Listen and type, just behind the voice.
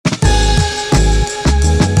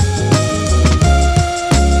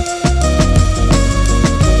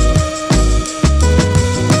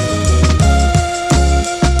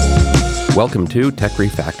Welcome to Tech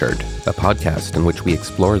Refactored, a podcast in which we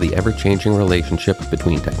explore the ever-changing relationship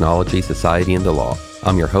between technology, society, and the law.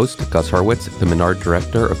 I'm your host, Gus Hurwitz, the Menard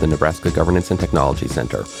Director of the Nebraska Governance and Technology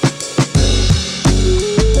Center.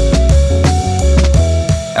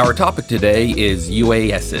 Our topic today is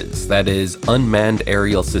UASs, that is, unmanned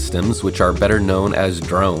aerial systems, which are better known as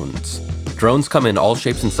drones. Drones come in all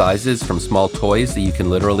shapes and sizes, from small toys that you can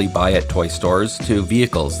literally buy at toy stores to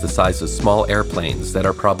vehicles the size of small airplanes that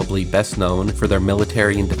are probably best known for their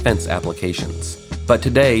military and defense applications. But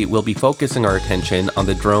today, we'll be focusing our attention on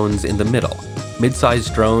the drones in the middle,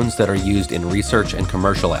 mid-sized drones that are used in research and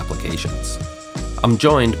commercial applications. I'm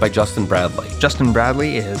joined by Justin Bradley. Justin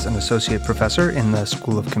Bradley is an associate professor in the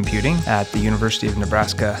School of Computing at the University of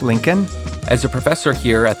Nebraska-Lincoln. As a professor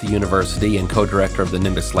here at the university and co-director of the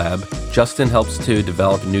NIMBUS Lab, Justin helps to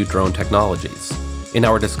develop new drone technologies. In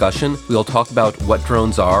our discussion, we'll talk about what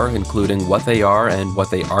drones are, including what they are and what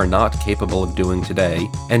they are not capable of doing today,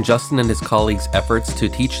 and Justin and his colleagues' efforts to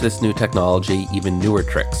teach this new technology even newer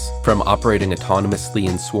tricks, from operating autonomously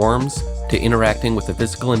in swarms to interacting with the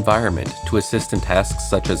physical environment to assist in tasks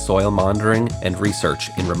such as soil monitoring and research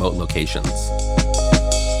in remote locations.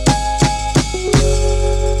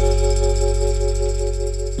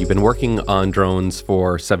 You've been working on drones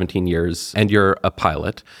for 17 years, and you're a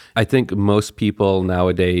pilot. I think most people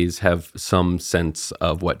nowadays have some sense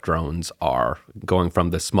of what drones are, going from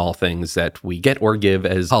the small things that we get or give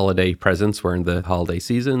as holiday presents. We're in the holiday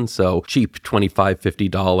season, so cheap $25,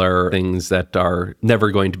 $50 things that are never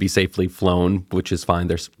going to be safely flown, which is fine.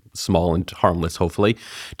 They're small and harmless, hopefully,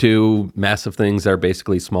 to massive things that are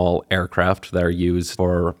basically small aircraft that are used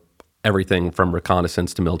for everything from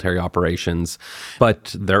reconnaissance to military operations,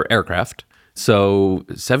 but they're aircraft. So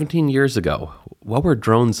 17 years ago, what were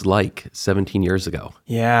drones like 17 years ago?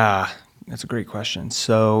 Yeah, that's a great question.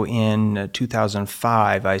 So in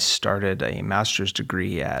 2005, I started a master's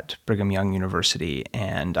degree at Brigham Young University,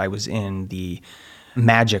 and I was in the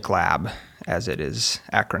MAGIC Lab, as it is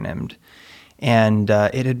acronymed. And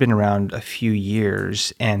it had been around a few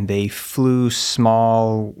years, and they flew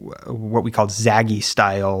small, what we called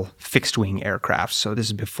Zaggy-style fixed-wing aircraft. So this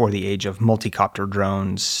is before the age of multicopter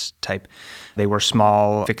drones type. They were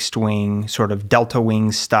small, fixed-wing, sort of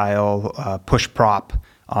delta-wing style, push-prop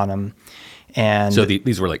on them. And so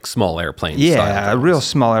these were like small airplanes? Yeah, a real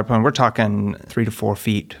small airplane. We're talking 3 to 4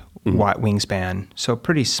 feet wide wingspan, so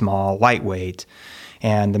pretty small, lightweight.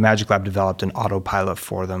 And the MAGIC Lab developed an autopilot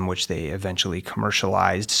for them, which they eventually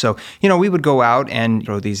commercialized. So, we would go out and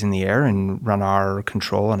throw these in the air and run our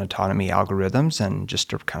control and autonomy algorithms and just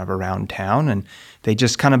kind of around town. And they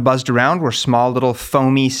just kind of buzzed around. We're small, little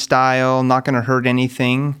foamy style, not going to hurt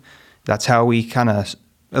anything. That's how we kind of,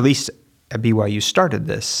 at least at BYU, started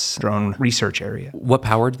this drone research area. What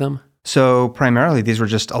powered them? So primarily, these were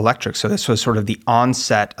just electric. So this was sort of the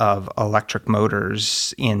onset of electric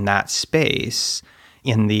motors in that space.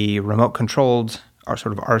 In the remote-controlled or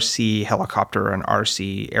sort of RC helicopter and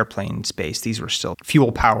RC airplane space, these were still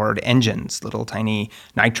fuel-powered engines, little tiny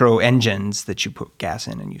nitro engines that you put gas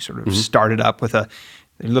in, and you sort of started up with they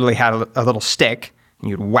literally had a little stick, and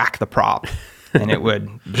you'd whack the prop, and it would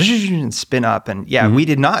spin up. And we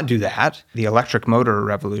did not do that. The electric motor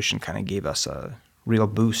revolution kind of gave us a real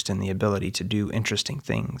boost in the ability to do interesting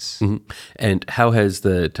things. Mm-hmm. And how has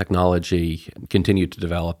the technology continued to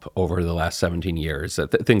develop over the last 17 years?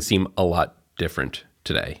 Things seem a lot different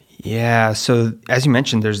today. Yeah, so as you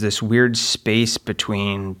mentioned, there's this weird space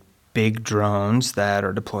between big drones that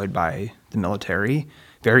are deployed by the military,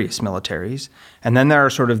 various militaries, and then there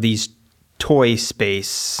are sort of these toy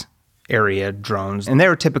space area drones, and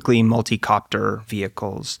they're typically multi-copter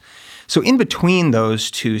vehicles. So in between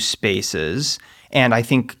those two spaces, and I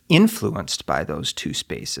think influenced by those two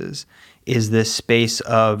spaces, is this space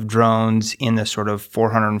of drones in the sort of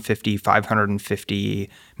 450, 550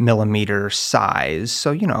 millimeter size.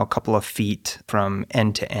 So, a couple of feet from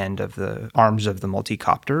end to end of the arms of the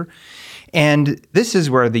multicopter. And this is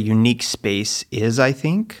where the unique space is, I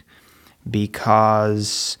think,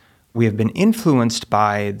 because we have been influenced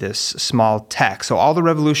by this small tech. So all the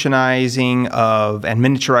revolutionizing of and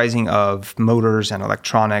miniaturizing of motors and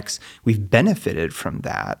electronics, we've benefited from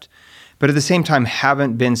that. But at the same time,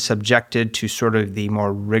 haven't been subjected to sort of the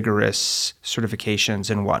more rigorous certifications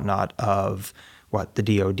and whatnot of what the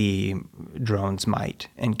DoD drones might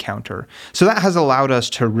encounter. So that has allowed us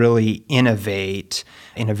to really innovate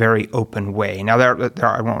in a very open way. Now, I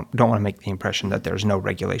don't want to make the impression that there's no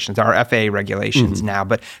regulations. There are FAA regulations now,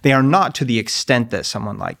 but they are not to the extent that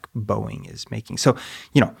someone like Boeing is making. So,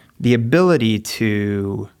 the ability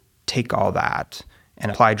to take all that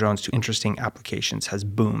and apply drones to interesting applications has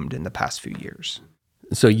boomed in the past few years.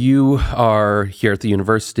 So you are here at the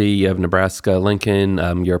University of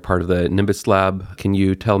Nebraska-Lincoln. You're part of the NIMBUS Lab. Can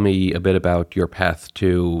you tell me a bit about your path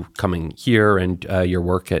to coming here and your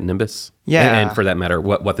work at NIMBUS? Yeah. And for that matter,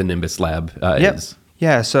 what the NIMBUS Lab is.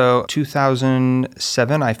 Yeah, so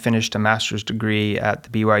 2007, I finished a master's degree at the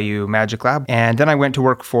BYU Magic Lab. And then I went to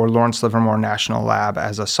work for Lawrence Livermore National Lab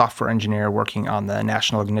as a software engineer working on the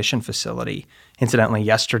National Ignition Facility. Incidentally,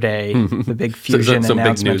 yesterday, the big fusion some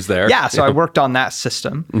announcement. Big news there. Yeah, so I worked on that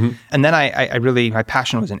system. And then I really, my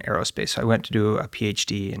passion was in aerospace. So I went to do a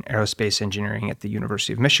PhD in aerospace engineering at the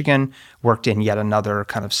University of Michigan, worked in yet another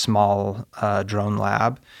kind of small drone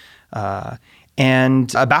lab.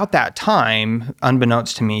 And about that time,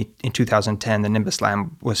 unbeknownst to me, in 2010, the NIMBUS Lab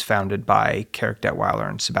was founded by Carrick Detweiler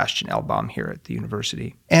and Sebastian Elbaum here at the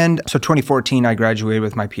university. And so 2014, I graduated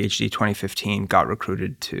with my PhD. 2015, got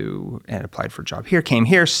recruited to and applied for a job here, came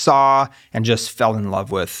here, saw, and just fell in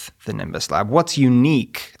love with the NIMBUS Lab. What's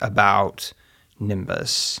unique about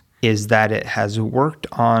NIMBUS is that it has worked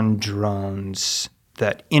on drones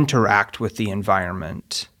that interact with the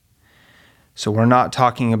environment. So we're not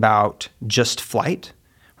talking about just flight.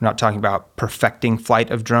 We're not talking about perfecting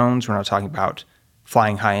flight of drones. We're not talking about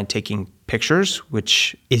flying high and taking pictures,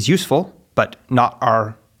 which is useful, but not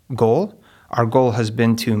our goal. Our goal has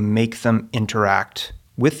been to make them interact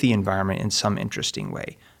with the environment in some interesting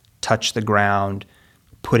way. Touch the ground,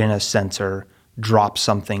 put in a sensor, drop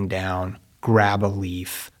something down, grab a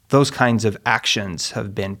leaf. Those kinds of actions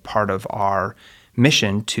have been part of our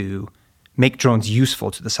mission to make drones useful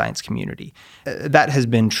to the science community. That has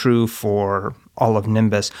been true for all of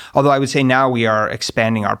NIMBUS, although I would say now we are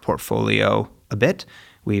expanding our portfolio a bit.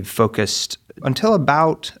 We've focused until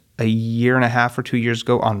about a year and a half or 2 years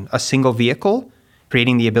ago on a single vehicle,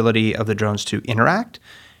 creating the ability of the drones to interact.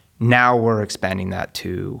 Now we're expanding that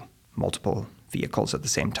to multiple vehicles at the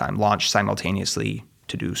same time, launched simultaneously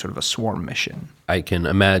to do sort of a swarm mission. I can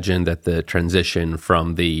imagine that the transition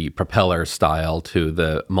from the propeller style to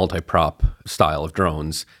the multi-prop style of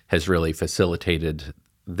drones has really facilitated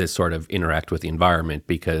this sort of interact with the environment,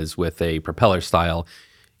 because with a propeller style,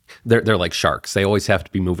 they're like sharks. They always have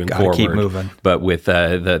to be moving forward. Keep moving. But with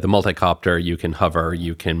the multi-copter, you can hover,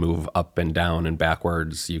 you can move up and down and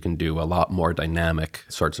backwards. You can do a lot more dynamic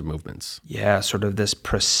sorts of movements. Yeah, sort of this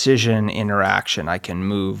precision interaction. I can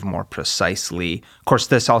move more precisely. Of course,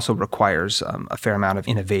 this also requires a fair amount of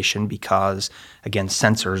innovation because, again,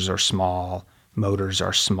 sensors are small, motors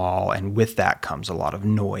are small, and with that comes a lot of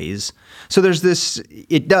noise. So there's this,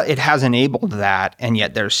 it has enabled that, and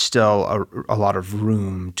yet there's still a lot of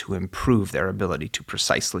room to improve their ability to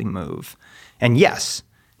precisely move. And yes,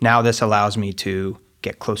 now this allows me to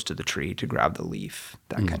get close to the tree to grab the leaf,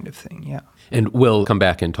 that kind of thing, yeah. And we'll come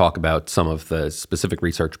back and talk about some of the specific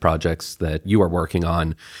research projects that you are working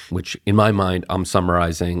on, which in my mind, I'm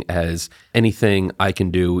summarizing as anything I can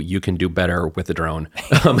do, you can do better with a drone.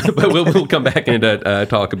 But we'll come back and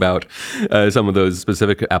talk about some of those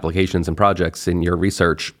specific applications and projects in your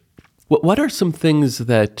research. What are some things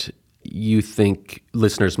that you think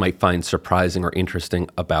listeners might find surprising or interesting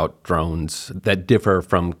about drones that differ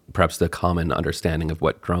from perhaps the common understanding of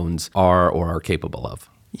what drones are or are capable of?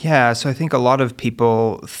 Yeah, so I think a lot of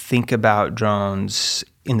people think about drones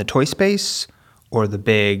in the toy space or the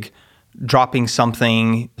big dropping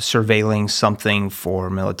something, surveilling something for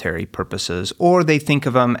military purposes, or they think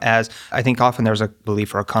of them as, I think often there's a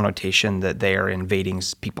belief or a connotation that they are invading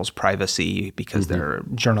people's privacy because they're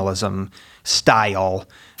journalism style,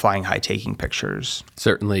 flying high, taking pictures.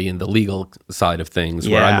 Certainly in the legal side of things,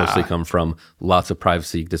 where I mostly come from, lots of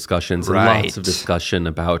privacy discussions and lots of discussion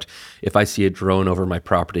about, if I see a drone over my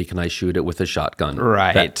property, can I shoot it with a shotgun?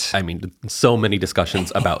 Right. So many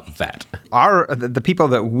discussions about that. The people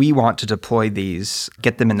that we want to deploy these,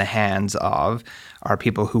 get them in the hands of, are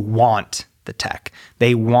people who want the tech.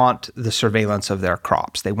 They want the surveillance of their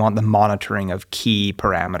crops. They want the monitoring of key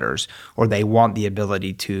parameters, or they want the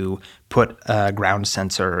ability to put a ground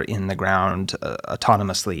sensor in the ground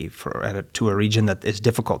autonomously to a region that is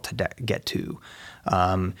difficult to get to.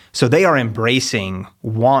 So they are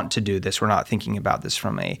want to do this. We're not thinking about this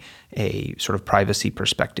from a sort of privacy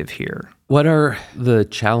perspective here. What are the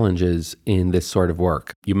challenges in this sort of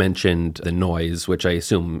work? You mentioned the noise, which I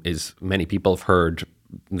assume is many people have heard.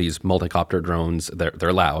 These multicopter drones,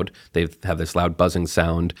 they're loud. They have this loud buzzing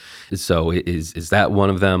sound. So is that one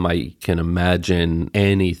of them? I can imagine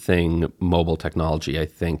anything mobile technology. I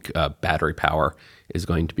think battery power is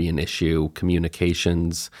going to be an issue.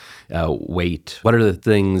 Communications, weight. What are the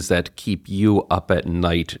things that keep you up at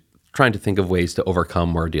night trying to think of ways to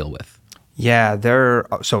overcome or deal with? Yeah,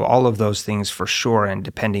 so all of those things for sure, and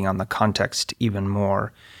depending on the context even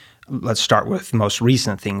more. Let's start with the most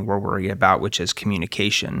recent thing we're worried about, which is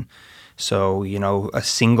communication. So, a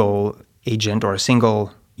single agent or a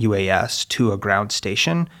single UAS to a ground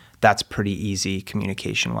station, that's pretty easy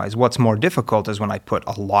communication-wise. What's more difficult is when I put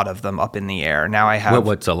a lot of them up in the air. Now I have...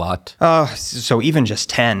 What's a lot? So even just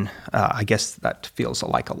 10, I guess that feels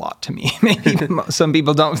like a lot to me. Maybe some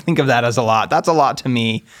people don't think of that as a lot. That's a lot to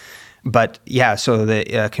me. But yeah, so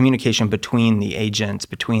the communication between the agents,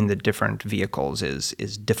 between the different vehicles is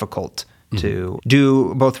difficult to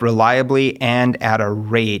do both reliably and at a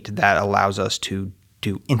rate that allows us to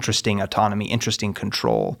do interesting autonomy, interesting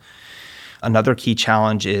control. Another key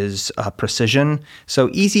challenge is precision. So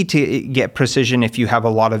easy to get precision if you have a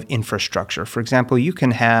lot of infrastructure. For example, you can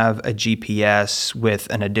have a GPS with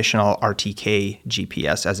an additional RTK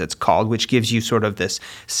GPS, as it's called, which gives you sort of this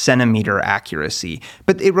centimeter accuracy.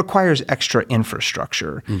 But it requires extra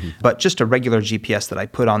infrastructure. But just a regular GPS that I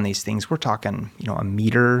put on these things, we're talking, a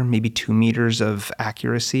meter, maybe 2 meters of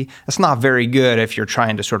accuracy. That's not very good if you're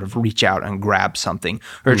trying to sort of reach out and grab something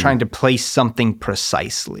or trying to place something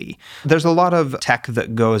precisely. There's a lot of tech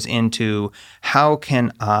that goes into how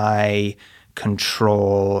can I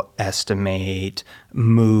control, estimate,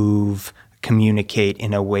 move, communicate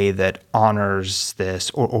in a way that honors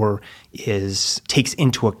this or takes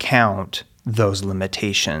into account those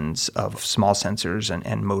limitations of small sensors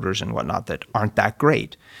and motors and whatnot that aren't that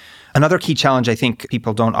great. Another key challenge I think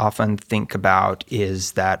people don't often think about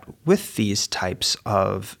is that with these types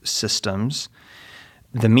of systems,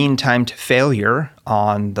 the mean time to failure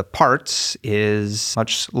on the parts is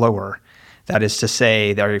much lower. That is to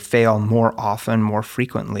say, they fail more often, more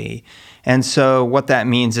frequently. And so what that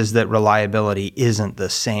means is that reliability isn't the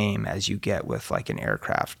same as you get with like an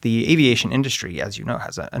aircraft. The aviation industry, as you know,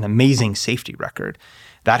 has an amazing safety record.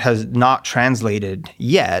 That has not translated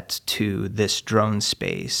yet to this drone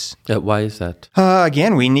space. Why is that?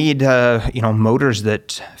 Again, we need motors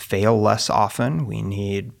that fail less often. We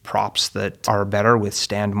need props that are better,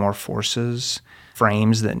 withstand more forces,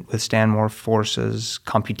 frames that withstand more forces,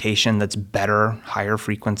 computation that's better, higher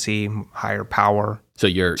frequency, higher power. So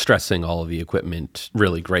you're stressing all of the equipment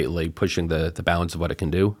really greatly, pushing the bounds of what it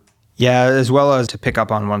can do? Yeah, as well as to pick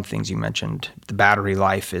up on one of the things you mentioned, the battery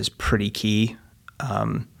life is pretty key.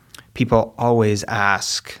 People always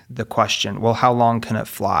ask the question, well, how long can it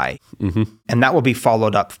fly? And that will be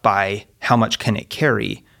followed up by how much can it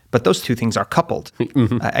carry? But those two things are coupled.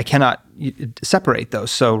 I cannot separate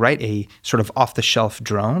those. So, right, a sort of off-the-shelf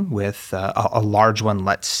drone with a large one,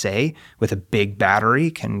 let's say, with a big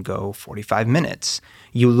battery can go 45 minutes.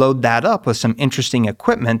 You load that up with some interesting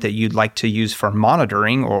equipment that you'd like to use for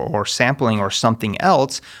monitoring or sampling or something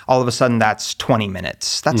else, all of a sudden that's 20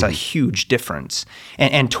 minutes. That's a huge difference.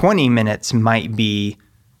 And 20 minutes might be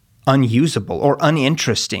unusable or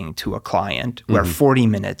uninteresting to a client where 40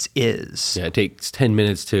 minutes is. Yeah, it takes 10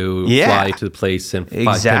 minutes to fly to the place and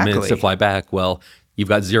 10 minutes to fly back. Well, you've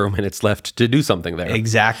got 0 minutes left to do something there.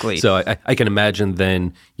 Exactly. So I can imagine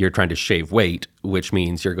then you're trying to shave weight, which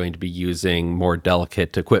means you're going to be using more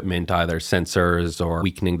delicate equipment, either sensors or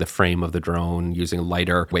weakening the frame of the drone, using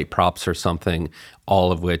lighter weight props or something,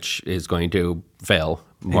 all of which is going to fail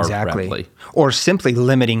more rapidly. Or simply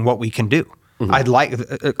limiting what we can do.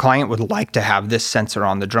 A client would like to have this sensor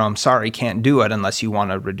on the drone. Sorry, can't do it unless you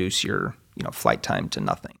want to reduce your flight time to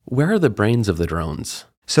nothing. Where are the brains of the drones?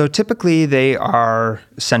 So typically they are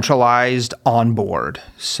centralized on board.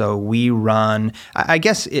 So we run, I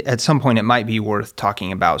guess at some point it might be worth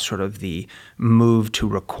talking about sort of the move to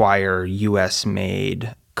require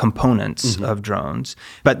US-made components of drones.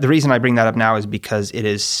 But the reason I bring that up now is because it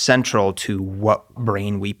is central to what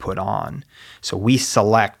brain we put on. So we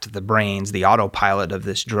select the brains, the autopilot of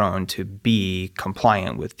this drone to be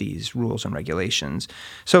compliant with these rules and regulations.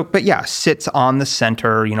 So, but yeah, sits on the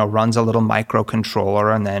center, runs a little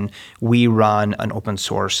microcontroller, and then we run an open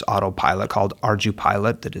source autopilot called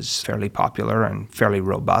ArduPilot that is fairly popular and fairly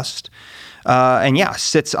robust.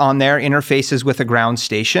 Sits on there, interfaces with a ground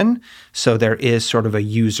station. So there is sort of a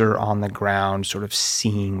user on the ground sort of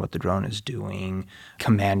seeing what the drone is doing,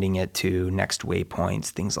 commanding it to next waypoints,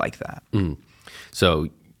 things like that. So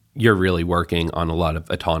you're really working on a lot of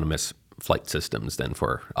autonomous flight systems then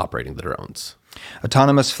for operating the drones.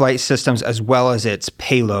 Autonomous flight systems as well as its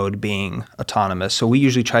payload being autonomous. So we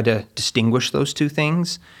usually try to distinguish those two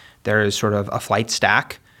things. There is sort of a flight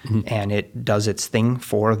stack, and it does its thing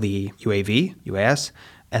for the UAV, UAS.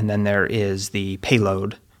 And then there is the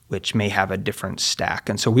payload, which may have a different stack.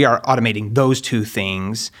 And so we are automating those two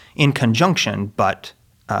things in conjunction, but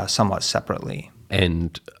somewhat separately.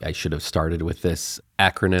 And I should have started with this.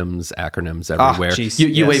 Acronyms everywhere. Geez,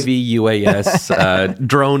 UAV, UAS.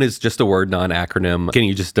 Drone is just a word, non-acronym. Can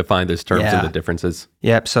you just define those terms and the differences?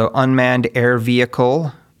 Yep. So unmanned air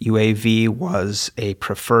vehicle, UAV, was a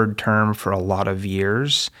preferred term for a lot of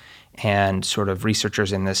years. And sort of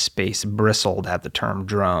researchers in this space bristled at the term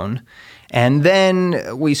drone. And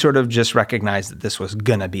then we sort of just recognized that this was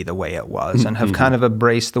going to be the way it was and have kind of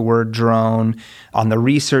embraced the word drone. On the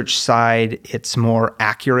research side, it's more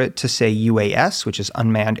accurate to say UAS, which is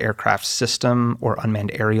unmanned aircraft system or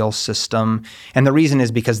unmanned aerial system. And the reason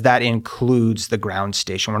is because that includes the ground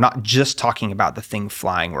station. We're not just talking about the thing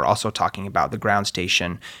flying. We're also talking about the ground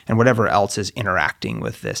station and whatever else is interacting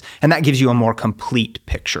with this. And that gives you a more complete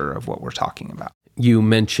picture of what we're talking about. You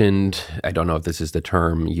mentioned, I don't know if this is the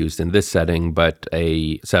term used in this setting, but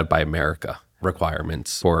a Set By America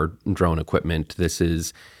requirements for drone equipment. This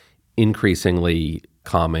is increasingly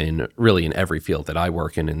common really in every field that I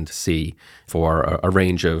work in and see for a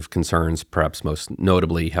range of concerns, perhaps most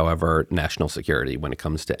notably, however, national security when it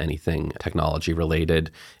comes to anything technology related.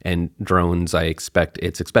 And drones, I expect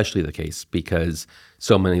it's especially the case because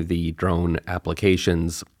so many of the drone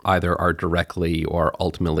applications either are directly or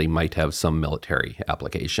ultimately might have some military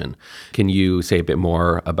application. Can you say a bit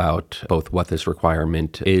more about both what this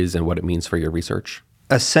requirement is and what it means for your research?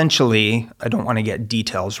 Essentially, I don't want to get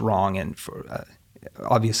details wrong, and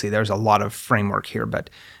obviously there's a lot of framework here, but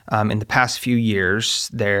in the past few years,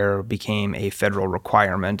 there became a federal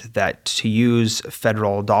requirement that to use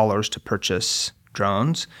federal dollars to purchase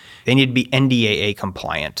drones, they need to be NDAA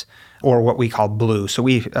compliant, or what we call blue. So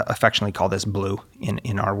we affectionately call this blue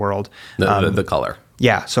in our world. The color.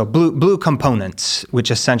 Yeah, so blue components,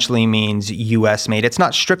 which essentially means U.S. made. It's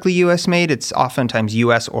not strictly U.S. made. It's oftentimes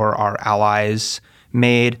U.S. or our allies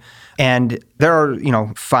made. And there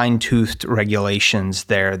are, fine-toothed regulations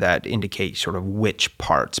there that indicate sort of which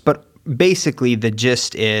parts. But basically, the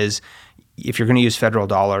gist is if you're going to use federal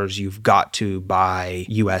dollars, you've got to buy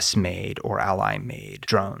U.S.-made or ally-made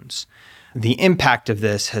drones. The impact of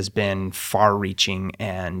this has been far-reaching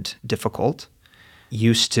and difficult.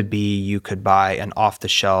 Used to be you could buy an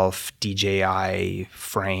off-the-shelf DJI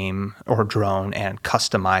frame or drone and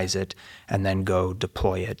customize it and then go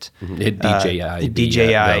deploy it.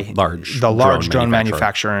 DJI, the large drone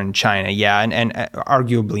manufacturer in China, and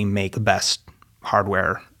arguably make the best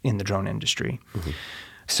hardware in the drone industry. Mm-hmm.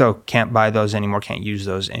 So can't buy those anymore, can't use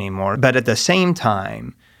those anymore. But at the same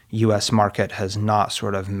time, U.S. market has not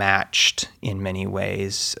sort of matched in many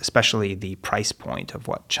ways, especially the price point of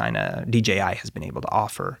what China DJI has been able to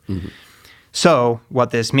offer. Mm-hmm. So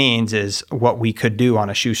what this means is what we could do on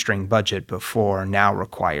a shoestring budget before now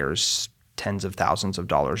requires tens of thousands of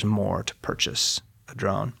dollars more to purchase a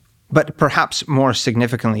drone. But perhaps more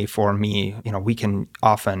significantly for me, we can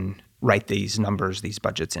often write these numbers, these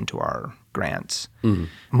budgets into our grants. Mm-hmm.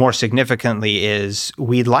 More significantly is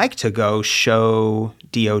we'd like to go show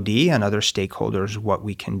DoD and other stakeholders what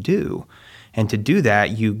we can do. And to do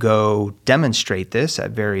that, you go demonstrate this at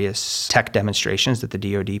various tech demonstrations that the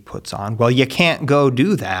DoD puts on. Well, you can't go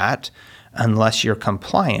do that unless you're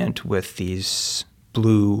compliant with these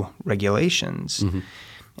blue regulations. Mm-hmm.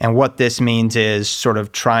 And what this means is sort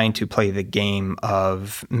of trying to play the game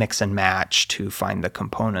of mix and match to find the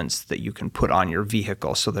components that you can put on your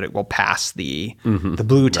vehicle so that it will pass the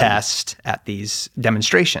blue test at these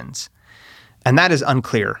demonstrations. And that is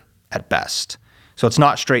unclear at best. So it's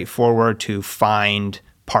not straightforward to find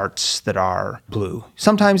parts that are blue.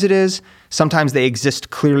 Sometimes it is. Sometimes they exist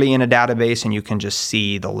clearly in a database and you can just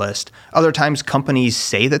see the list. Other times companies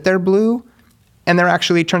say that they're blue, and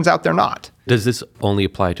turns out they're not. Does this only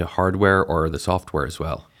apply to hardware or the software as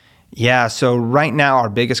well? Yeah, so right now our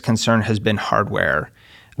biggest concern has been hardware.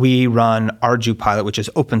 We run ArduPilot, which is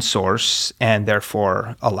open source and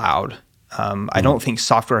therefore allowed. I don't think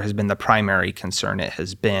software has been the primary concern. It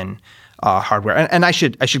has been hardware. And I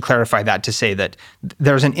should clarify that to say that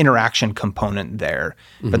there's an interaction component there.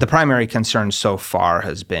 Mm-hmm. But the primary concern so far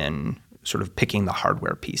has been sort of picking the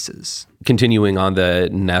hardware pieces. Continuing on the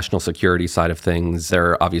national security side of things,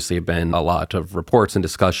 there obviously have been a lot of reports and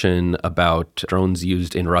discussion about drones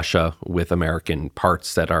used in Russia with American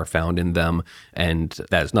parts that are found in them. And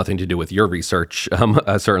that has nothing to do with your research,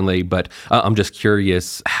 certainly. But I'm just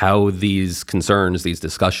curious how these concerns, these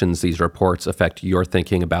discussions, these reports affect your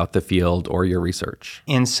thinking about the field or your research.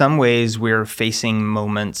 In some ways, we're facing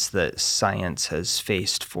moments that science has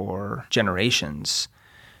faced for generations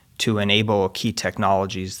to enable key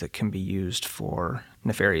technologies that can be used for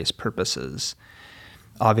nefarious purposes.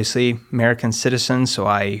 obviously American citizen, so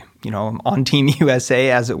I'm on Team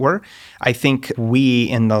USA, as it were. I think we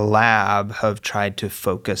in the lab have tried to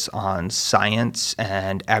focus on science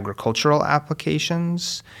and agricultural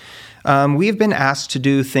applications. We've been asked to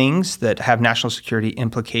do things that have national security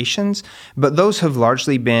implications, but those have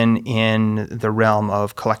largely been in the realm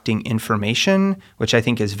of collecting information, which I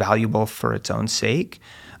think is valuable for its own sake.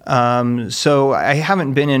 So I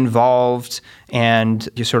haven't been involved, and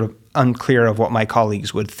you're sort of unclear of what my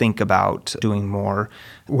colleagues would think about doing more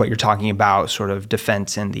what you're talking about, sort of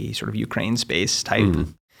defense in the sort of Ukraine space type.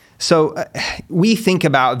 So we think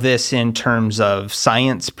about this in terms of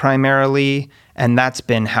science primarily, and that's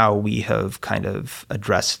been how we have kind of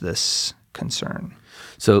addressed this concern.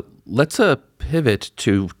 So let's pivot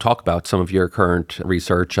to talk about some of your current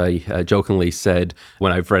research. I jokingly said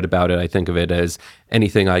when I've read about it, I think of it as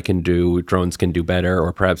anything I can do, drones can do better,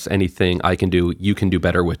 or perhaps anything I can do, you can do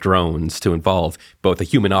better with drones, to involve both the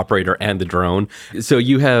human operator and the drone. So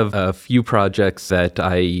you have a few projects that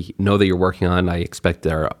I know that you're working on. I expect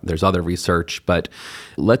there's other research, but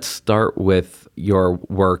let's start with your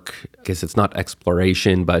work. I guess it's not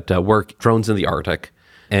exploration, but work drones in the Arctic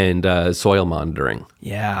and soil monitoring.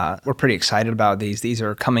 Yeah, we're pretty excited about these. These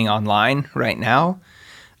are coming online right now.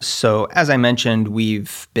 So as I mentioned,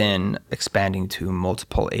 we've been expanding to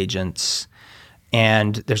multiple agents.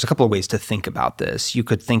 And there's a couple of ways to think about this. You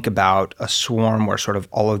could think about a swarm where sort of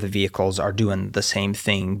all of the vehicles are doing the same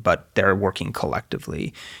thing, but they're working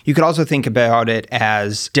collectively. You could also think about it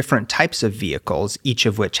as different types of vehicles, each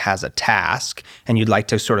of which has a task, and you'd like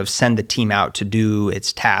to sort of send the team out to do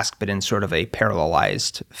its task, but in sort of a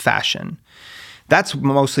parallelized fashion. That's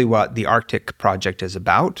mostly what the Arctic project is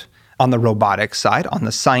about. On the robotics side, on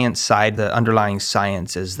the science side, the underlying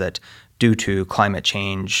science is that due to climate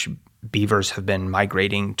change, beavers have been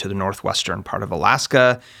migrating to the northwestern part of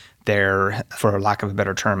Alaska. They're, for lack of a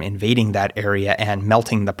better term, invading that area and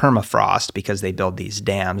melting the permafrost because they build these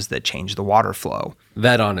dams that change the water flow.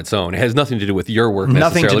 That on its own, it has nothing to do with your work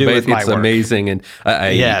necessarily. Nothing to do with my work. It's amazing. And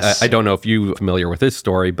Yes. I don't know if you're familiar with this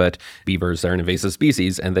story, but beavers are an invasive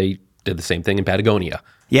species, and they did the same thing in Patagonia.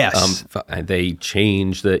 Yes. And they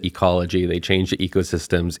change the ecology, they change the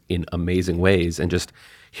ecosystems in amazing ways. And just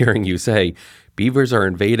hearing you say, beavers are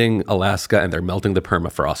invading Alaska and they're melting the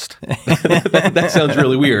permafrost. that sounds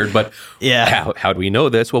really weird, but yeah. How do we know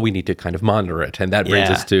this? Well, we need to kind of monitor it. And that brings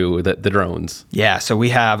us to the drones. Yeah, so we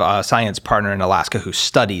have a science partner in Alaska who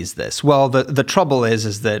studies this. Well, the trouble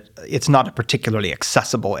is that it's not a particularly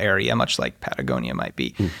accessible area, much like Patagonia might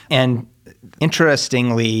be. And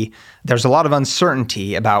interestingly, there's a lot of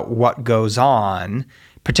uncertainty about what goes on,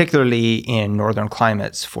 particularly in northern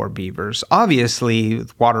climates for beavers. Obviously,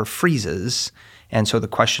 water freezes, and so the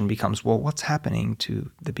question becomes, well, what's happening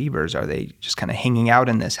to the beavers? Are they just kind of hanging out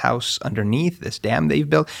in this house underneath this dam they've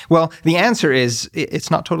built? Well, the answer is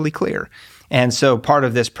it's not totally clear. And so part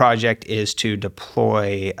of this project is to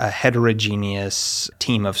deploy a heterogeneous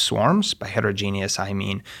team of swarms. By heterogeneous, I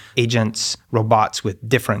mean agents, robots with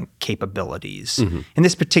different capabilities. In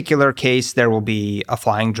this particular case, there will be a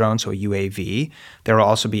flying drone, so a UAV. There will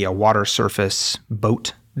also be a water surface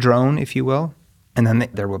boat drone, if you will. And then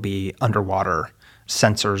there will be underwater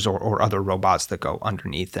sensors or other robots that go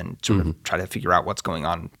underneath and sort of try to figure out what's going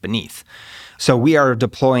on beneath. So we are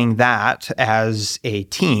deploying that as a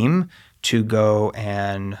team to go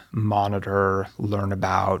and monitor, learn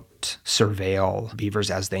about, surveil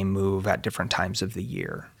beavers as they move at different times of the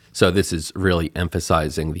year. So this is really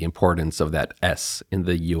emphasizing the importance of that S in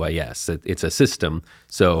the UAS. It's a system.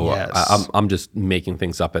 So Yes. I'm just making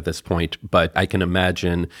things up at this point, but I can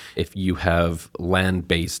imagine if you have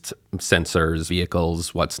land-based sensors,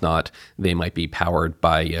 vehicles, what's not, they might be powered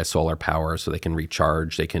by solar power so they can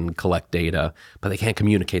recharge, they can collect data, but they can't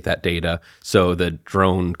communicate that data. So the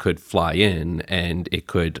drone could fly in and it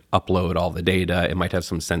could upload all the data. It might have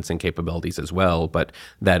some sensing capabilities as well, but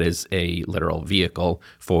that is a literal vehicle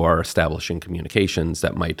for establishing communications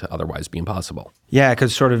that might otherwise be impossible. Yeah, it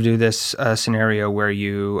could sort of do this scenario where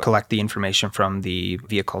you collect the information from the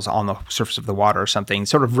vehicles on the surface of the water or something,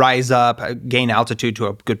 sort of rise up, gain altitude to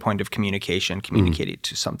a good point of communication, communicate it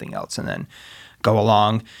to something else, and then go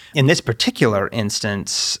along. In this particular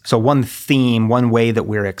instance, so one theme, one way that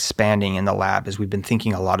we're expanding in the lab is we've been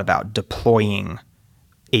thinking a lot about deploying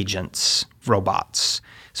agents, robots.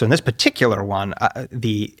 So in this particular one,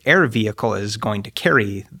 the air vehicle is going to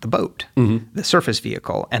carry the boat, the surface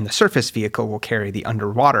vehicle, and the surface vehicle will carry the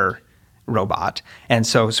underwater robot. And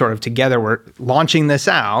so sort of together we're launching this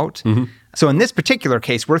out So in this particular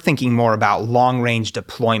case, we're thinking more about long-range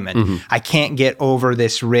deployment. I can't get over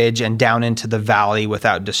this ridge and down into the valley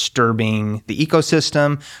without disturbing the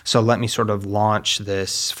ecosystem. So let me sort of launch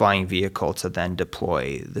this flying vehicle to then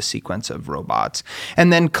deploy the sequence of robots.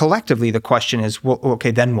 And then collectively, the question is, well,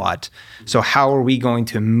 okay, then what? So how are we going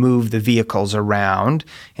to move the vehicles around?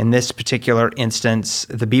 In this particular instance,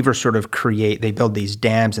 the beavers sort of they build these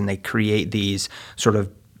dams and they create these sort of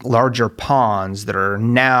larger ponds that are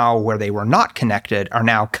now, where they were not connected, are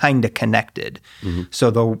now kind of connected. So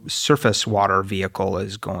the surface water vehicle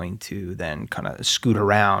is going to then kind of scoot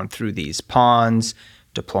around through these ponds,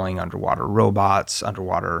 deploying underwater robots,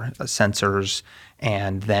 underwater sensors,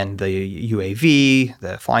 and then the UAV,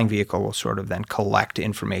 the flying vehicle, will sort of then collect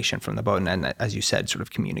information from the boat and, as you said, sort of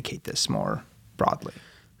communicate this more broadly.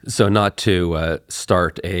 So not to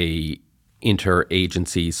start a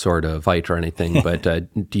interagency sort of fight or anything, but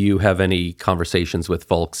do you have any conversations with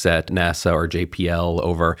folks at NASA or JPL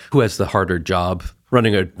over who has the harder job,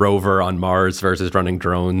 running a rover on Mars versus running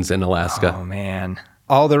drones in Alaska? Oh, man.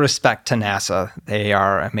 All the respect to NASA. They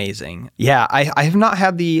are amazing. Yeah, I have not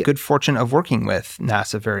had the good fortune of working with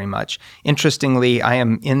NASA very much. Interestingly, I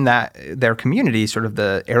am in their community, sort of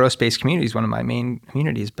the aerospace community is one of my main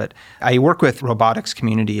communities, but I work with robotics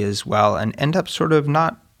community as well and end up sort of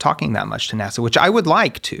not talking that much to NASA, which I would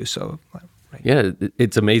like to. So, right. Yeah,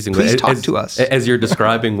 it's amazing. Please talk to us. As you're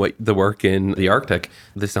describing the work in the Arctic,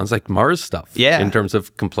 this sounds like Mars stuff. Yeah. In terms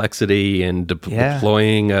of complexity and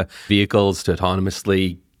deploying vehicles to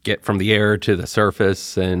autonomously get from the air to the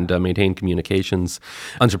surface and maintain communications.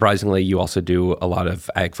 Unsurprisingly, you also do a lot of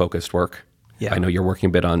ag-focused work. Yeah. I know you're working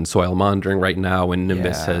a bit on soil monitoring right now, and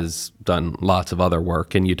NIMBUS has done lots of other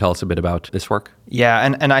work. Can you tell us a bit about this work?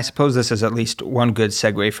 Yeah, and I suppose this is at least one good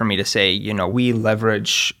segue for me to say, we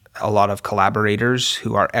leverage a lot of collaborators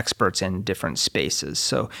who are experts in different spaces.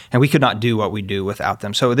 So, and we could not do what we do without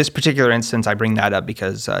them. So this particular instance, I bring that up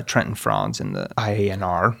because Trenton Franz in the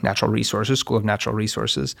IANR, Natural Resources, School of Natural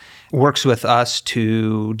Resources, works with us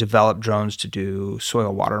to develop drones to do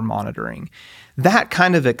soil water monitoring. That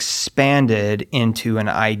kind of expanded into an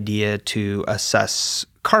idea to assess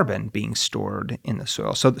carbon being stored in the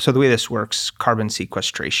soil. So the way this works, carbon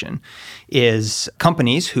sequestration, is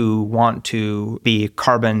companies who want to be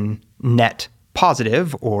carbon net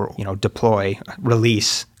positive or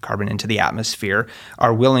release carbon into the atmosphere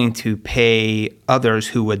are willing to pay others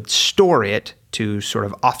who would store it to sort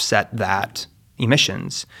of offset that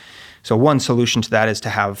emissions. So one solution to that is to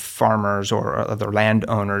have farmers or other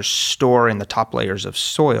landowners store in the top layers of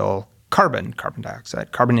soil carbon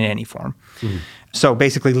dioxide, carbon in any form. So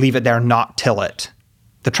basically leave it there, not till it.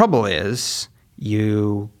 The trouble is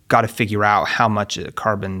you got to figure out how much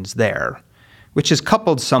carbon's there, which is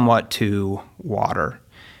coupled somewhat to water.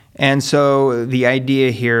 And so the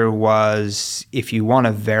idea here was, if you want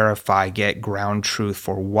to get ground truth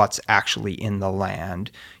for what's actually in the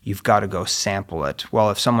land, you've got to go sample it.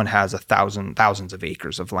 Well, if someone has thousands of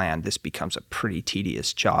acres of land, this becomes a pretty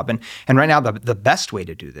tedious job. And right now, the best way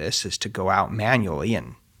to do this is to go out manually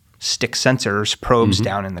and stick probes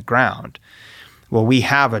down in the ground. Well, we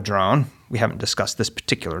have a drone. We haven't discussed this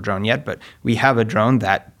particular drone yet, but we have a drone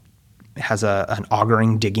that has an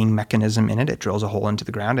augering digging mechanism in it. It drills a hole into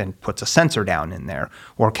the ground and puts a sensor down in there,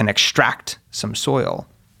 or can extract some soil.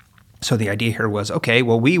 So the idea here was, okay,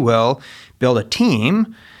 well, we will build a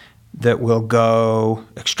team that will go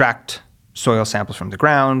extract soil samples from the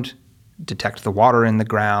ground, detect the water in the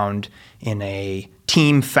ground in a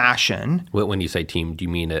team fashion. When you say team, do you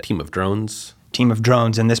mean a team of drones? Team of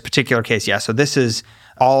drones in this particular case, yeah. So this is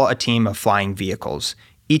all a team of flying vehicles.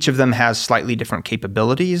 Each of them has slightly different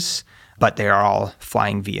capabilities, but they are all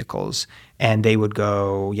flying vehicles. And they would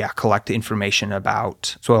go, collect information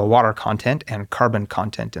about soil water content and carbon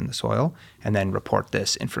content in the soil, and then report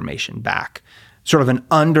this information back. Sort of an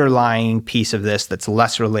underlying piece of this that's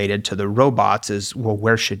less related to the robots is, well,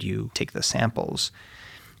 where should you take the samples?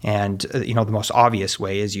 And, the most obvious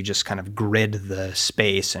way is you just kind of grid the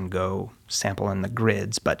space and go sample in the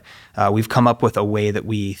grids. But we've come up with a way that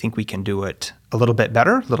we think we can do it a little bit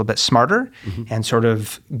better, a little bit smarter, and sort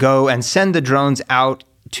of go and send the drones out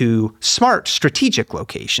to smart, strategic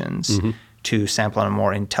locations to sample in a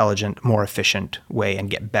more intelligent, more efficient way and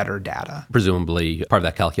get better data. Presumably, part of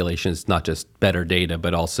that calculation is not just better data,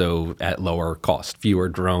 but also at lower cost, fewer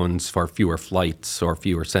drones for fewer flights or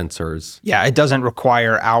fewer sensors. Yeah, it doesn't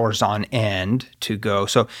require hours on end to go.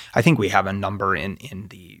 So I think we have a number in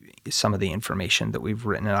some of the information that we've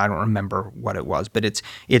written, and I don't remember what it was, but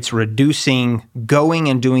it's reducing going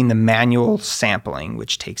and doing the manual sampling,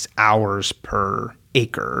 which takes hours per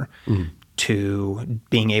acre, to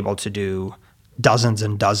being able to do dozens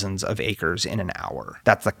and dozens of acres in an hour.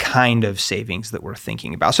 That's the kind of savings that we're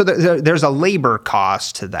thinking about. So there's a labor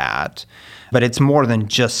cost to that, but it's more than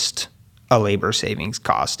just a labor savings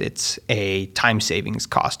cost. It's a time savings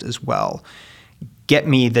cost as well. Get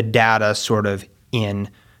me the data sort of in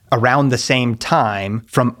around the same time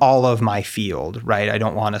from all of my field, right? I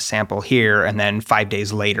don't want a sample here and then 5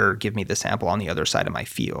 days later, give me the sample on the other side of my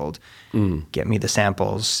field. Get me the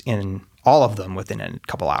samples in all of them within a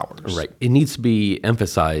couple hours. Right. It needs to be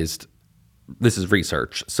emphasized, this is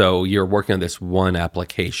research. So you're working on this one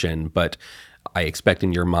application, but I expect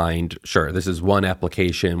in your mind, sure, this is one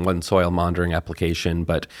application, one soil monitoring application,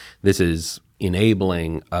 but this is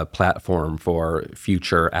enabling a platform for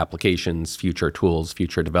future applications, future tools,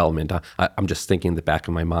 future development. I'm just thinking in the back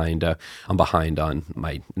of my mind, I'm behind on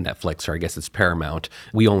my Netflix, or I guess it's Paramount.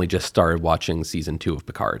 We only just started watching season 2 of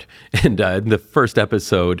Picard. And in the first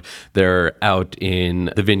episode, they're out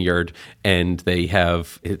in the vineyard and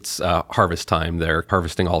it's harvest time. They're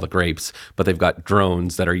harvesting all the grapes, but they've got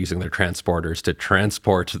drones that are using their transporters to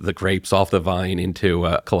transport the grapes off the vine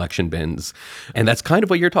into collection bins. And that's kind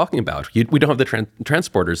of what you're talking about. We don't have the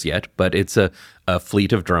transporters yet, but it's a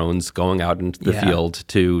fleet of drones going out into the field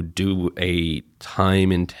to do a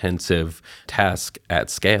time-intensive task at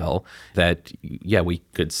scale that, we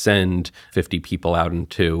could send 50 people out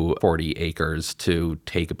into 40 acres to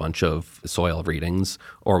take a bunch of soil readings,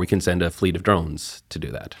 or we can send a fleet of drones to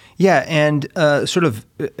do that. Yeah, and sort of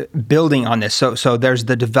building on this, so there's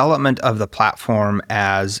the development of the platform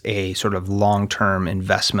as a sort of long-term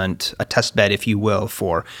investment, a test bed, if you will,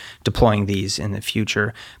 for deploying these in the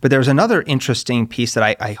future. But there's another interesting piece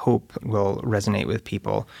that I hope will resonate with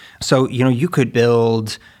people. So, you could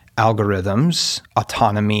build algorithms,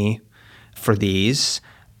 autonomy for these,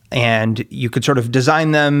 and you could sort of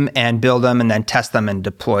design them and build them and then test them and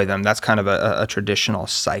deploy them. That's kind of a traditional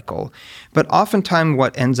cycle. But oftentimes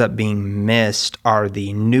what ends up being missed are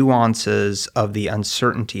the nuances of the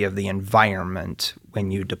uncertainty of the environment when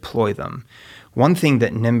you deploy them. One thing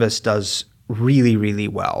that NIMBUS does really, really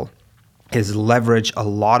well is leverage a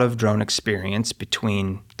lot of drone experience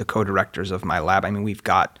between the co-directors of my lab. I mean, we've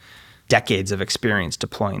got decades of experience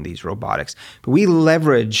deploying these robotics. But we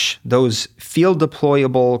leverage those field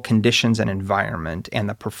deployable conditions and environment and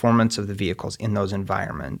the performance of the vehicles in those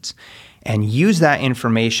environments and use that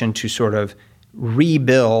information to sort of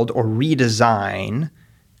rebuild or redesign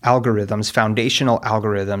algorithms, foundational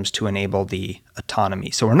algorithms to enable the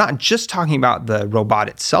autonomy. So we're not just talking about the robot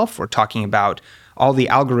itself, we're talking about all the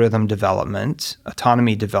algorithm development,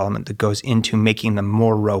 autonomy development that goes into making them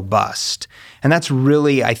more robust. And that's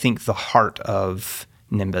really, I think, the heart of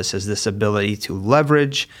NIMBUS, is this ability to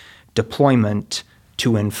leverage deployment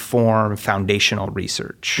to inform foundational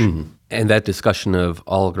research. Mm-hmm. And that discussion of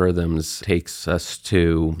algorithms takes us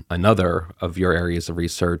to another of your areas of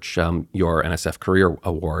research, your NSF Career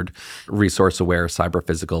Award, Resource-Aware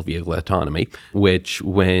Cyber-Physical Vehicle Autonomy, which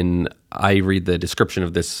when I read the description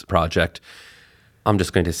of this project, I'm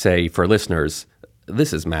just going to say for listeners,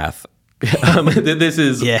 this is math. This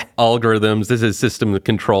is algorithms. This is system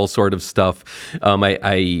control sort of stuff.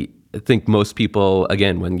 I think most people,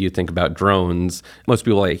 again, when you think about drones, most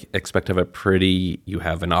people expect to have you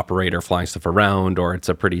have an operator flying stuff around, or it's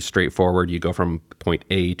a pretty straightforward, you go from point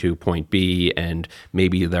A to point B, and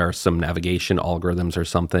maybe there are some navigation algorithms or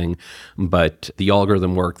something. But the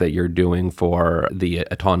algorithm work that you're doing for the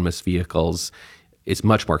autonomous vehicles is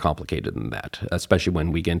much more complicated than that, especially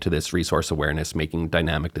when we get into this resource awareness, making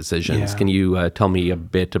dynamic decisions. Yeah. Can you tell me a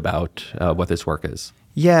bit about what this work is?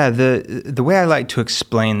 Yeah, the way I like to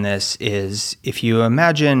explain this is if you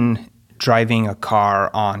imagine driving a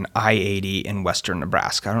car on I-80 in western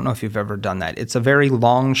Nebraska. I don't know if you've ever done that. It's a very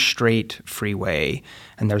long, straight freeway,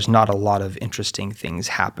 and there's not a lot of interesting things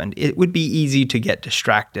happen. It would be easy to get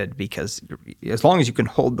distracted because as long as you can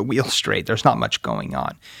hold the wheel straight, there's not much going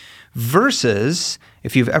on. Versus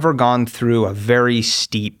if you've ever gone through a very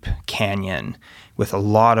steep canyon with a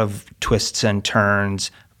lot of twists and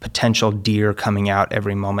turns, potential deer coming out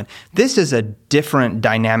every moment. This is a different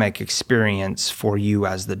dynamic experience for you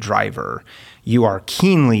as the driver. You are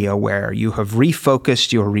keenly aware. You have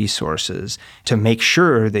refocused your resources to make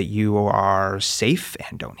sure that you are safe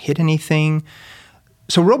and don't hit anything.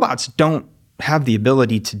 So robots don't have the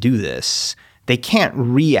ability to do this. They can't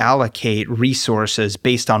reallocate resources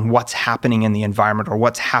based on what's happening in the environment or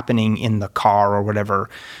what's happening in the car or whatever.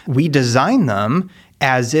 We design them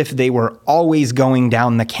as if they were always going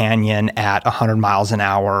down the canyon at 100 miles an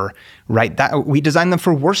hour, right? We design them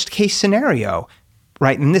for worst case scenario,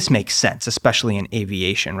 right? And this makes sense, especially in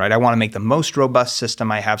aviation, right? I want to make the most robust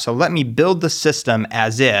system I have. So let me build the system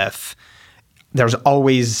as if there's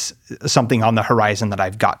always something on the horizon that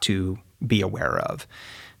I've got to be aware of.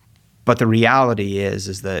 But the reality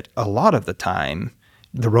is that a lot of the time,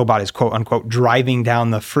 the robot is, quote unquote, driving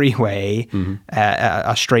down the freeway,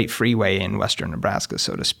 a straight freeway in western Nebraska,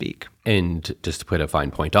 so to speak. And just to put a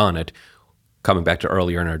fine point on it, coming back to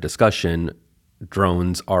earlier in our discussion,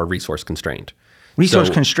 drones are resource constrained.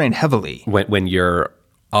 Constrained heavily. When you're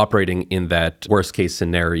operating in that worst case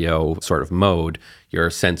scenario sort of mode, your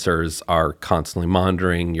sensors are constantly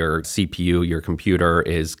monitoring, your CPU, your computer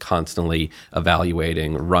is constantly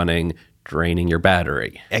evaluating, running, draining your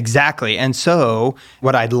battery. Exactly. And so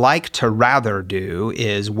what I'd like to rather do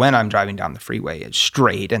is when I'm driving down the freeway, it's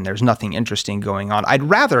straight and there's nothing interesting going on. I'd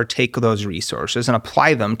rather take those resources and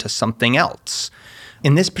apply them to something else.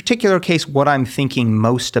 In this particular case, what I'm thinking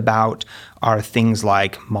most about are things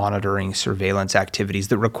like monitoring surveillance activities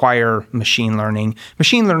that require machine learning.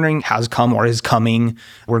 Machine learning has come or is coming.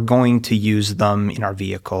 We're going to use them in our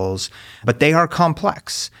vehicles, but they are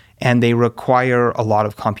complex and they require a lot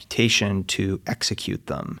of computation to execute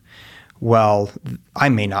them. Well, I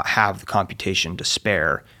may not have the computation to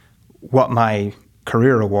spare. What my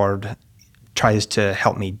career award tries to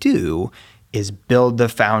help me do is build the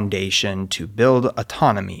foundation to build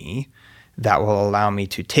autonomy that will allow me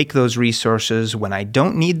to take those resources when I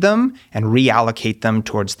don't need them and reallocate them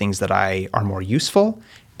towards things that are more useful,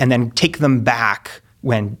 and then take them back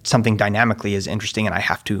when something dynamically is interesting and I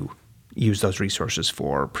have to use those resources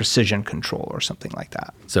for precision control or something like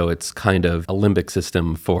that. So it's kind of a limbic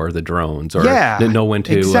system for the drones, or know when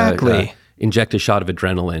to inject a shot of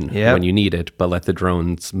adrenaline when you need it, but let the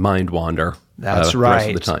drone's mind wander the rest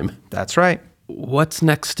of the time. That's right. What's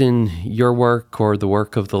next in your work or the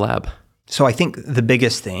work of the lab? So I think the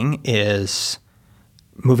biggest thing is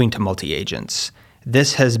moving to multi-agents.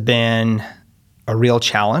 This has been a real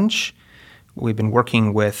challenge. We've been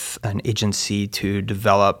working with an agency to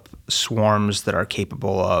develop swarms that are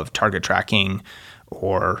capable of target tracking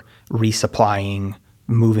or resupplying,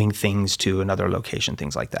 moving things to another location,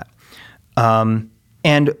 things like that.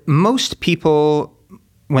 And most people,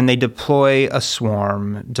 when they deploy a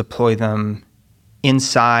swarm, deploy them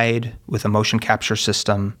inside with a motion capture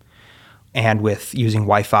system and with using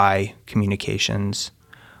Wi-Fi communications,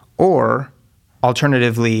 or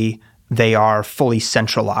alternatively, they are fully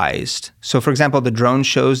centralized. So for example, the drone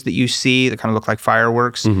shows that you see that kind of look like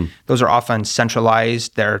fireworks, those are often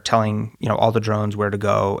centralized. They're telling, all the drones where to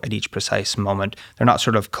go at each precise moment. They're not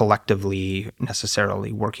sort of collectively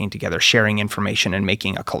necessarily working together, sharing information and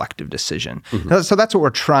making a collective decision. So that's what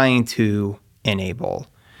we're trying to enable.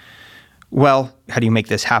 Well, how do you make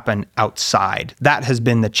this happen outside? That has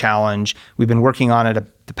been the challenge. We've been working on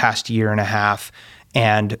it the past year and a half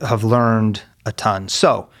and have learned a ton.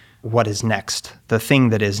 So what is next? The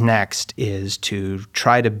thing that is next is to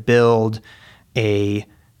try to build a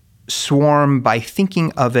swarm by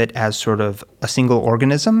thinking of it as sort of a single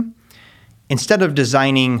organism. Instead of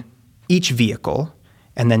designing each vehicle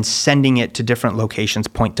and then sending it to different locations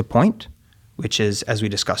point to point, which is, as we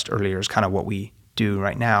discussed earlier, is kind of what we do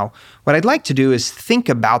right now. What I'd like to do is think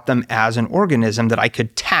about them as an organism that I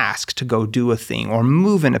could task to go do a thing or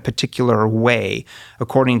move in a particular way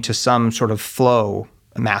according to some sort of flow,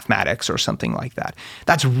 mathematics or something like that.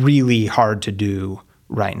 That's really hard to do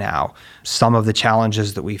right now. Some of the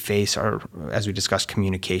challenges that we face are, as we discussed,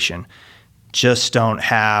 communication. Just don't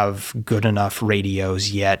have good enough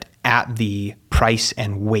radios yet at the price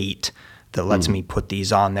and weight that lets me put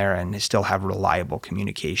these on there and still have reliable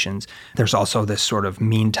communications. There's also this sort of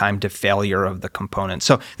mean time to failure of the components.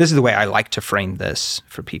 So this is the way I like to frame this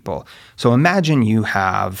for people. So imagine you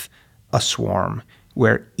have a swarm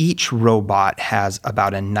where each robot has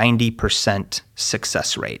about a 90%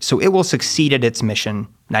 success rate. So it will succeed at its mission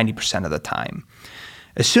 90% of the time.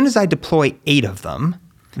 As soon as I deploy 8 of them,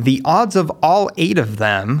 the odds of all 8 of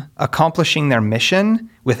them accomplishing their mission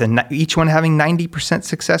with each one having 90%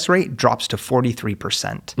 success rate drops to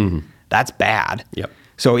 43%. That's bad. Yep.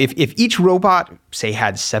 So if each robot, say,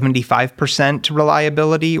 had 75%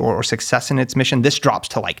 reliability or success in its mission, this drops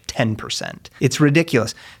to like 10%. It's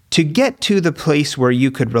ridiculous. To get to the place where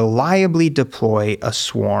you could reliably deploy a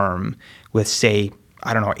swarm with, say,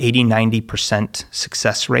 80, 90%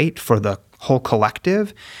 success rate for the whole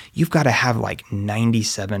collective, you've got to have like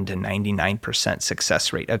 97 to 99%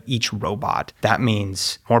 success rate of each robot. That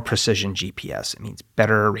means more precision GPS. It means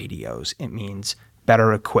better radios. It means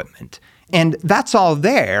better equipment. And that's all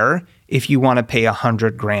there if you want to pay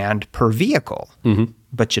 $100,000 per vehicle,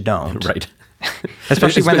 but you don't. Right.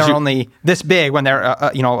 Especially when they're only this big, when they're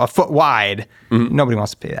a foot wide. Nobody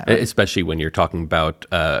wants to pay that. Right? Especially when you're talking about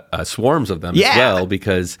swarms of them as well,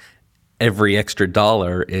 because every extra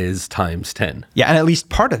dollar is times 10. Yeah, and at least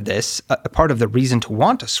part of this, part of the reason to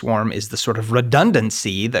want a swarm is the sort of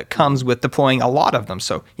redundancy that comes with deploying a lot of them.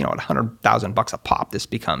 So, at $100,000 a pop, this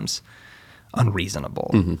becomes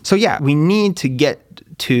unreasonable. So yeah, we need to get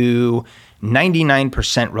to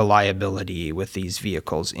 99% reliability with these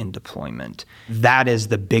vehicles in deployment. That is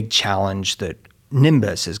the big challenge that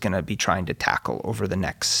NIMBUS is going to be trying to tackle over the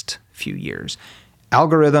next few years.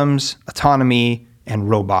 Algorithms, autonomy, and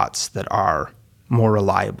robots that are more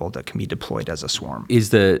reliable that can be deployed as a swarm. Is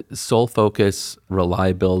the sole focus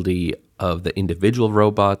reliability of the individual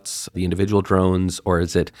robots, the individual drones, or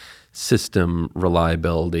is it system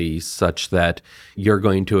reliability such that you're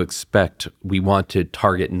going to expect we want to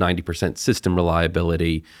target 90% system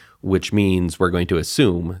reliability, which means we're going to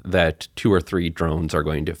assume that 2 or 3 drones are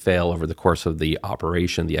going to fail over the course of the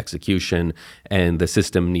operation, the execution, and the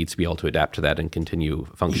system needs to be able to adapt to that and continue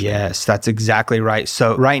functioning? Yes, that's exactly right.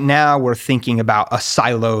 So right now we're thinking about a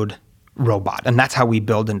siloed robot, and that's how we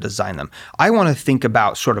build and design them. I want to think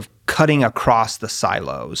about sort of cutting across the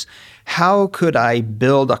silos. How could I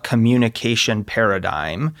build a communication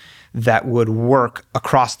paradigm that would work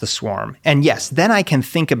across the swarm? And yes, then I can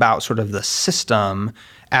think about sort of the system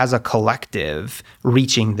as a collective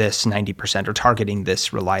reaching this 90% or targeting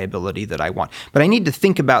this reliability that I want. But I need to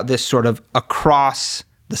think about this sort of across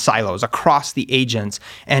the silos, across the agents,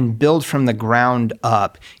 and build from the ground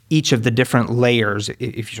up each of the different layers.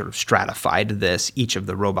 If you sort of stratified this, each of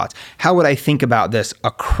the robots, how would I think about this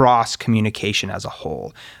across communication as a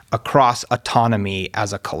whole, across autonomy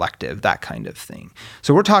as a collective, that kind of thing?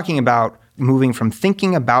 So we're talking about moving from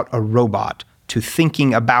thinking about a robot to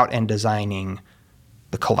thinking about and designing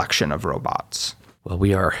the collection of robots. Well,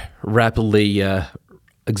 we are rapidly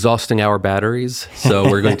exhausting our batteries, so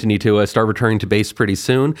we're going to need to start returning to base pretty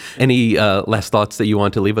soon. Any last thoughts that you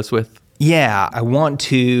want to leave us with? Yeah, I want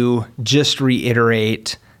to just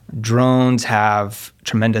reiterate, drones have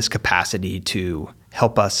tremendous capacity to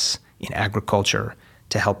help us in agriculture,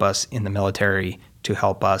 to help us in the military, to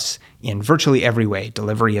help us in virtually every way,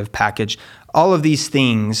 delivery of package. All of these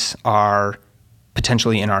things are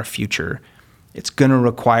potentially in our future. It's going to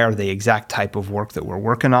require the exact type of work that we're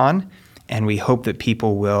working on, and we hope that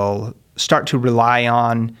people will start to rely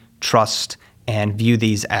on, trust, and view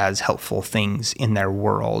these as helpful things in their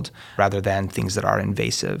world rather than things that are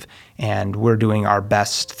invasive. And we're doing our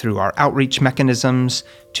best through our outreach mechanisms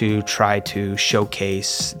to try to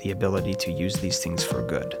showcase the ability to use these things for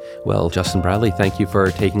good. Well, Justin Bradley, thank you for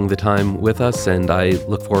taking the time with us, and I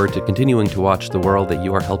look forward to continuing to watch the world that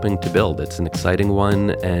you are helping to build. It's an exciting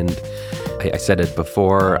one, and I said it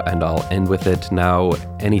before, and I'll end with it now.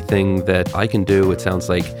 Anything that I can do, it sounds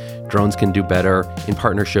like drones can do better in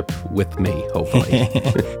partnership with me, hopefully.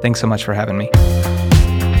 Thanks so much for having me.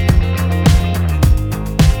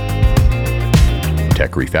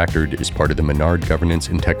 Tech Refactored is part of the Menard Governance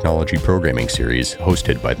and Technology Programming Series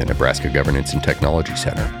hosted by the Nebraska Governance and Technology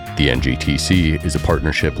Center. The NGTC is a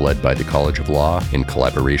partnership led by the College of Law in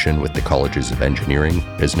collaboration with the Colleges of Engineering,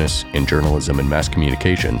 Business, and Journalism and Mass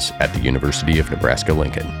Communications at the University of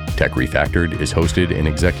Nebraska-Lincoln. Tech Refactored is hosted and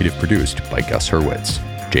executive produced by Gus Hurwitz.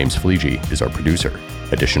 James Fleege is our producer.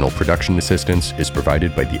 Additional production assistance is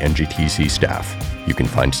provided by the NGTC staff. You can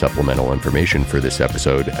find supplemental information for this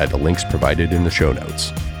episode at the links provided in the show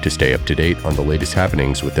notes. To stay up to date on the latest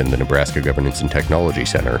happenings within the Nebraska Governance and Technology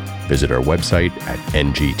Center, visit our website at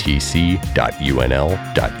ngtc.unl.edu.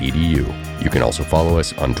 You can also follow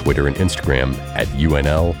us on Twitter and Instagram at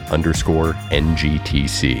UNL_NGTC.